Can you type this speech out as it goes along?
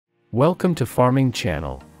Welcome to Farming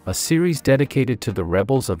Channel, a series dedicated to the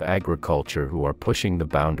rebels of agriculture who are pushing the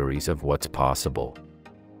boundaries of what's possible.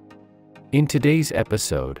 In today's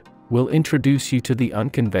episode, we'll introduce you to the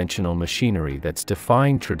unconventional machinery that's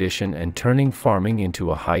defying tradition and turning farming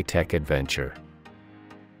into a high-tech adventure.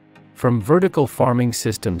 From vertical farming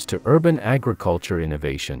systems to urban agriculture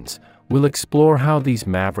innovations, we'll explore how these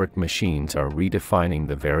maverick machines are redefining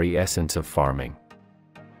the very essence of farming.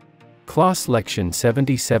 Claas Lexion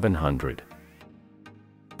 7700.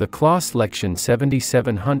 The Claas Lexion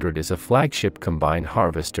 7700 is a flagship combine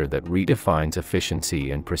harvester that redefines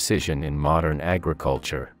efficiency and precision in modern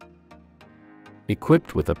agriculture.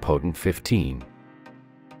 Equipped with a potent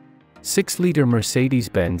 15.6-liter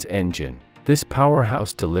Mercedes-Benz engine, this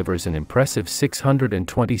powerhouse delivers an impressive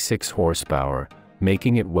 626 horsepower,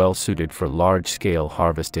 making it well-suited for large-scale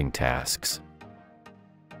harvesting tasks.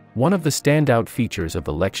 One of the standout features of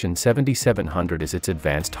the Lexion 7700 is its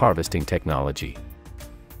advanced harvesting technology.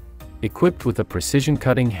 Equipped with a precision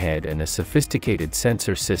cutting head and a sophisticated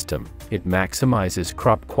sensor system, it maximizes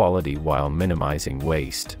crop quality while minimizing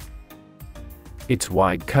waste. Its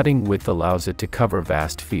wide cutting width allows it to cover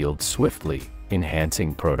vast fields swiftly,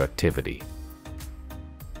 enhancing productivity.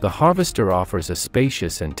 The harvester offers a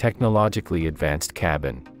spacious and technologically advanced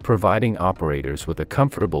cabin, providing operators with a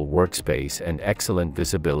comfortable workspace and excellent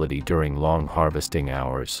visibility during long harvesting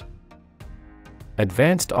hours.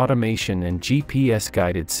 Advanced automation and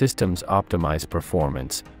GPS-guided systems optimize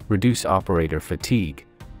performance, reduce operator fatigue,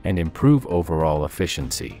 and improve overall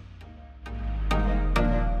efficiency.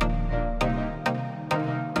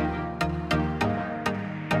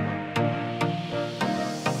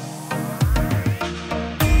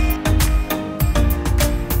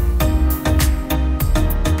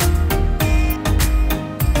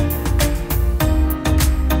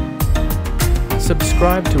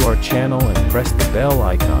 Subscribe to our channel and press the bell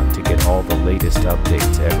icon to get all the latest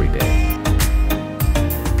updates every day.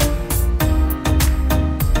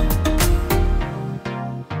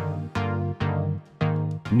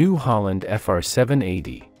 New Holland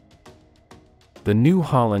FR780. The New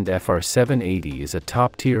Holland FR780 is a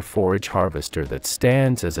top-tier forage harvester that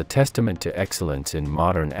stands as a testament to excellence in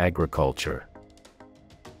modern agriculture.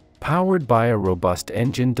 Powered by a robust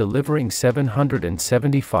engine delivering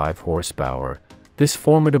 775 horsepower, this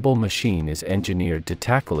formidable machine is engineered to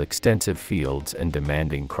tackle extensive fields and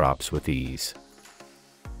demanding crops with ease.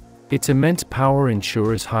 Its immense power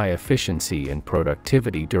ensures high efficiency and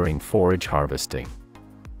productivity during forage harvesting.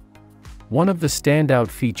 One of the standout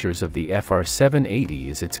features of the FR780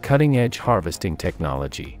 is its cutting-edge harvesting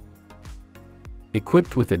technology.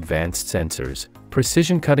 Equipped with advanced sensors,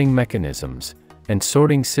 precision cutting mechanisms, and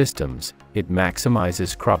sorting systems, it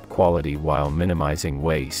maximizes crop quality while minimizing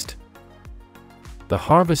waste. The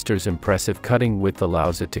harvester's impressive cutting width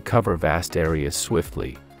allows it to cover vast areas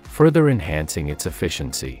swiftly, further enhancing its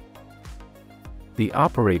efficiency. The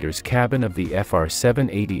operator's cabin of the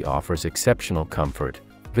FR780 offers exceptional comfort,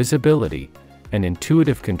 visibility, and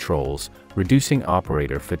intuitive controls, reducing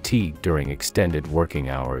operator fatigue during extended working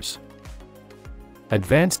hours.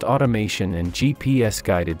 Advanced automation and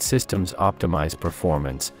GPS-guided systems optimize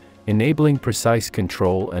performance, enabling precise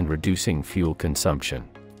control and reducing fuel consumption.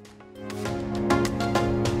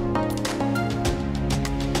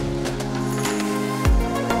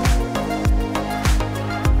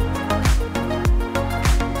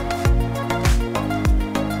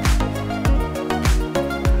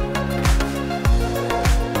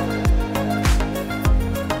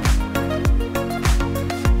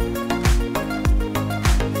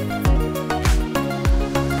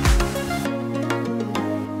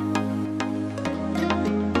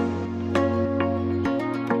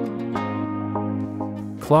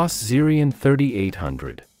 Claas Xerion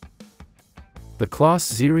 3800. The Claas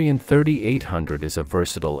Xerion 3800 is a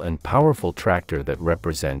versatile and powerful tractor that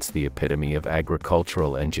represents the epitome of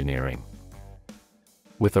agricultural engineering.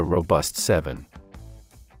 With a robust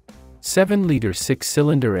 7.7-liter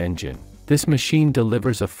six-cylinder engine, this machine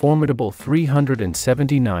delivers a formidable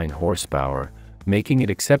 379 horsepower, making it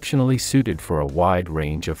exceptionally suited for a wide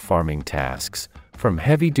range of farming tasks, from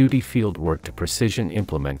heavy-duty field work to precision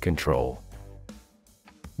implement control.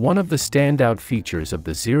 One of the standout features of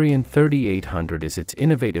the Xerion 3800 is its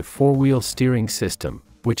innovative four-wheel steering system,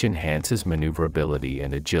 which enhances maneuverability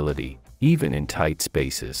and agility, even in tight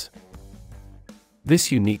spaces.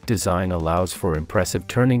 This unique design allows for impressive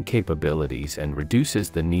turning capabilities and reduces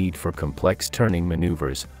the need for complex turning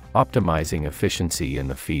maneuvers, optimizing efficiency in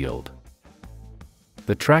the field.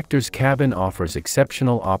 The tractor's cabin offers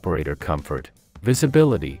exceptional operator comfort,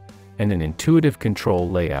 visibility, and an intuitive control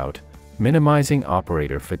layout, minimizing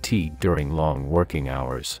operator fatigue during long working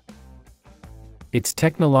hours. Its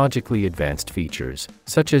technologically advanced features,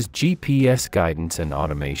 such as GPS guidance and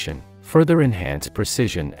automation, further enhance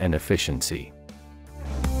precision and efficiency.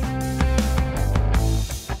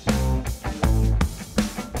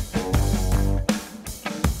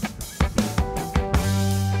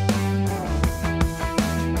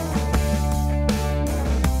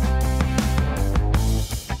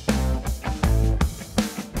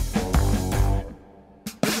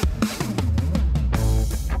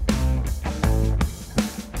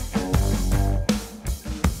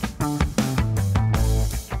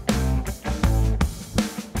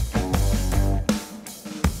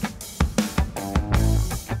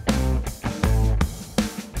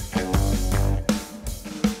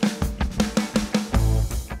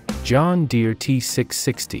 John Deere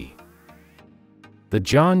T660. The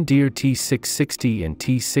John Deere T660 and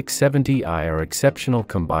T670i are exceptional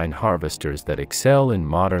combine harvesters that excel in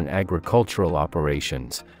modern agricultural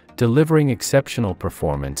operations, delivering exceptional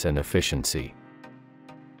performance and efficiency.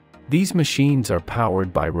 These machines are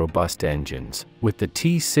powered by robust engines, with the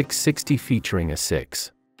T660 featuring a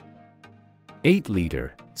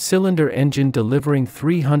 6.8-liter cylinder engine delivering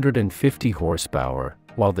 350 horsepower,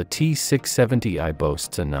 while the T670i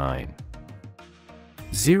boasts a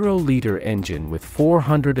 9.0-liter engine with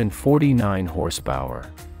 449 horsepower.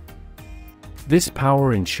 This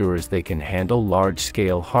power ensures they can handle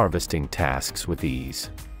large-scale harvesting tasks with ease.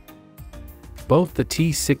 Both the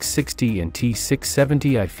T660 and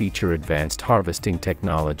T670i feature advanced harvesting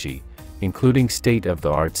technology, including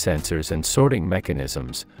state-of-the-art sensors and sorting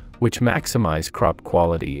mechanisms, which maximize crop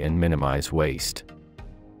quality and minimize waste.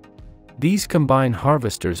 These combine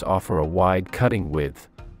harvesters offer a wide cutting width,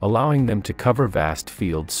 allowing them to cover vast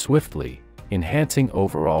fields swiftly, enhancing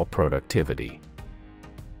overall productivity.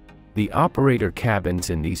 The operator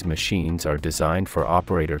cabins in these machines are designed for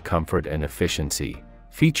operator comfort and efficiency,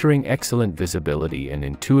 featuring excellent visibility and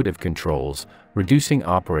intuitive controls, reducing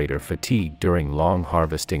operator fatigue during long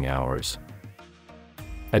harvesting hours.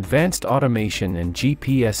 Advanced automation and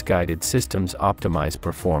GPS-guided systems optimize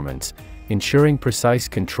performance, ensuring precise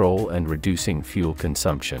control and reducing fuel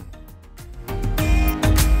consumption.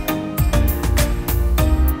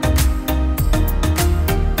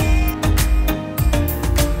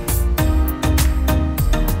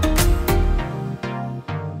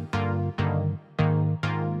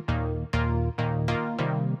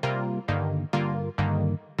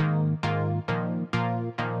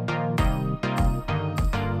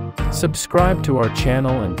 Subscribe to our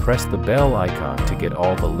channel and press the bell icon to get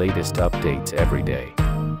all the latest updates every day.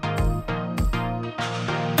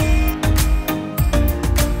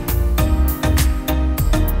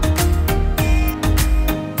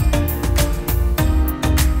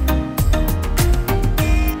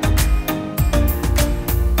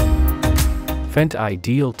 Fendt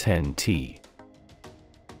IDEAL 10T.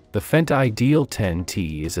 The Fendt IDEAL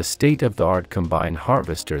 10T is a state-of-the-art combine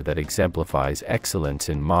harvester that exemplifies excellence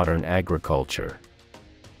in modern agriculture.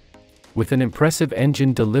 With an impressive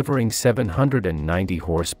engine delivering 790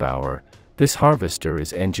 horsepower, this harvester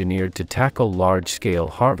is engineered to tackle large-scale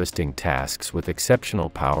harvesting tasks with exceptional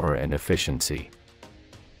power and efficiency.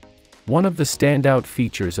 One of the standout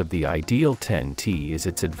features of the IDEAL 10T is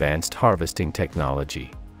its advanced harvesting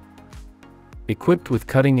technology. Equipped with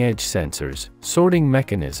cutting-edge sensors, sorting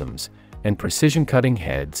mechanisms, and precision cutting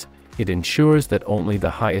heads, it ensures that only the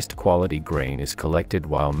highest quality grain is collected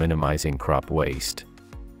while minimizing crop waste.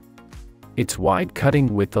 Its wide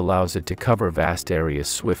cutting width allows it to cover vast areas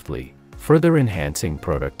swiftly, further enhancing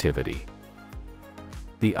productivity.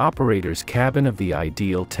 The operator's cabin of the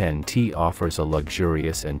IDEAL 10T offers a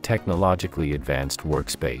luxurious and technologically advanced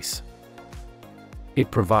workspace. It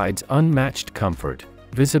provides unmatched comfort,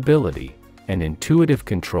 visibility, and intuitive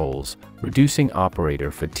controls, reducing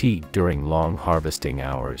operator fatigue during long harvesting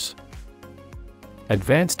hours.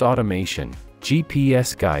 Advanced automation,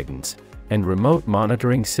 GPS guidance, and remote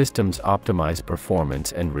monitoring systems optimize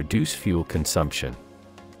performance and reduce fuel consumption.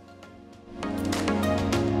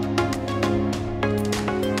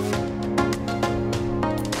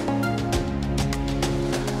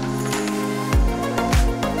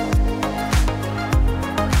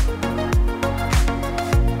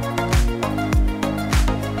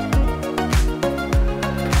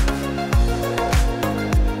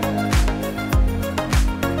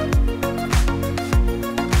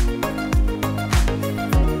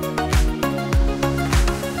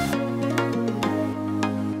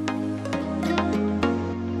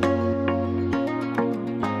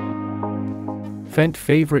 Fendt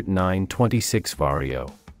Favorit 926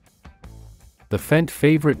 Vario. The Fendt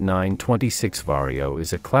Favorit 926 Vario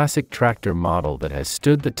is a classic tractor model that has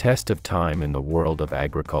stood the test of time in the world of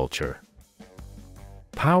agriculture.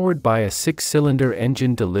 Powered by a 6-cylinder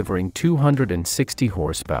engine delivering 260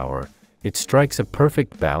 horsepower, it strikes a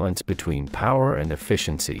perfect balance between power and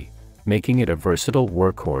efficiency, making it a versatile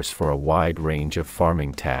workhorse for a wide range of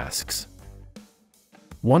farming tasks.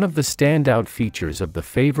 One of the standout features of the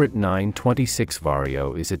Favorit 926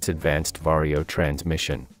 Vario is its advanced Vario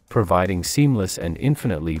transmission, providing seamless and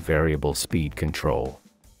infinitely variable speed control.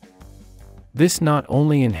 This not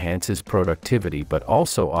only enhances productivity but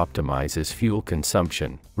also optimizes fuel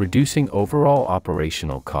consumption, reducing overall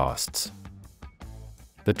operational costs.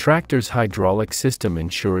 The tractor's hydraulic system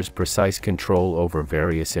ensures precise control over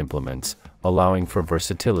various implements, allowing for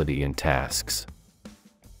versatility in tasks.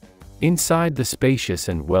 Inside the spacious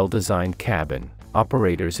and well-designed cabin,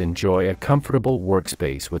 operators enjoy a comfortable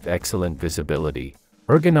workspace with excellent visibility,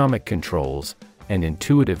 ergonomic controls, and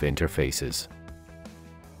intuitive interfaces.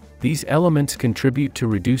 These elements contribute to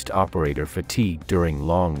reduced operator fatigue during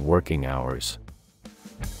long working hours.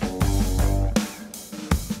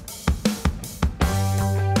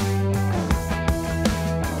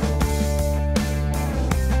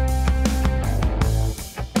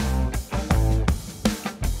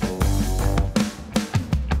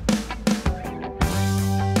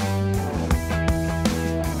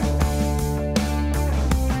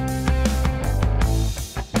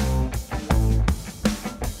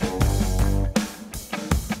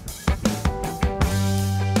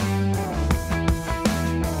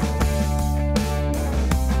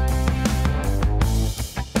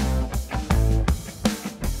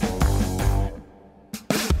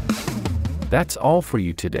 That's all for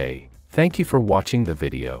you today. Thank you for watching the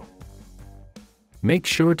video. Make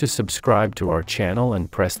sure to subscribe to our channel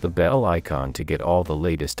and press the bell icon to get all the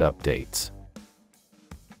latest updates.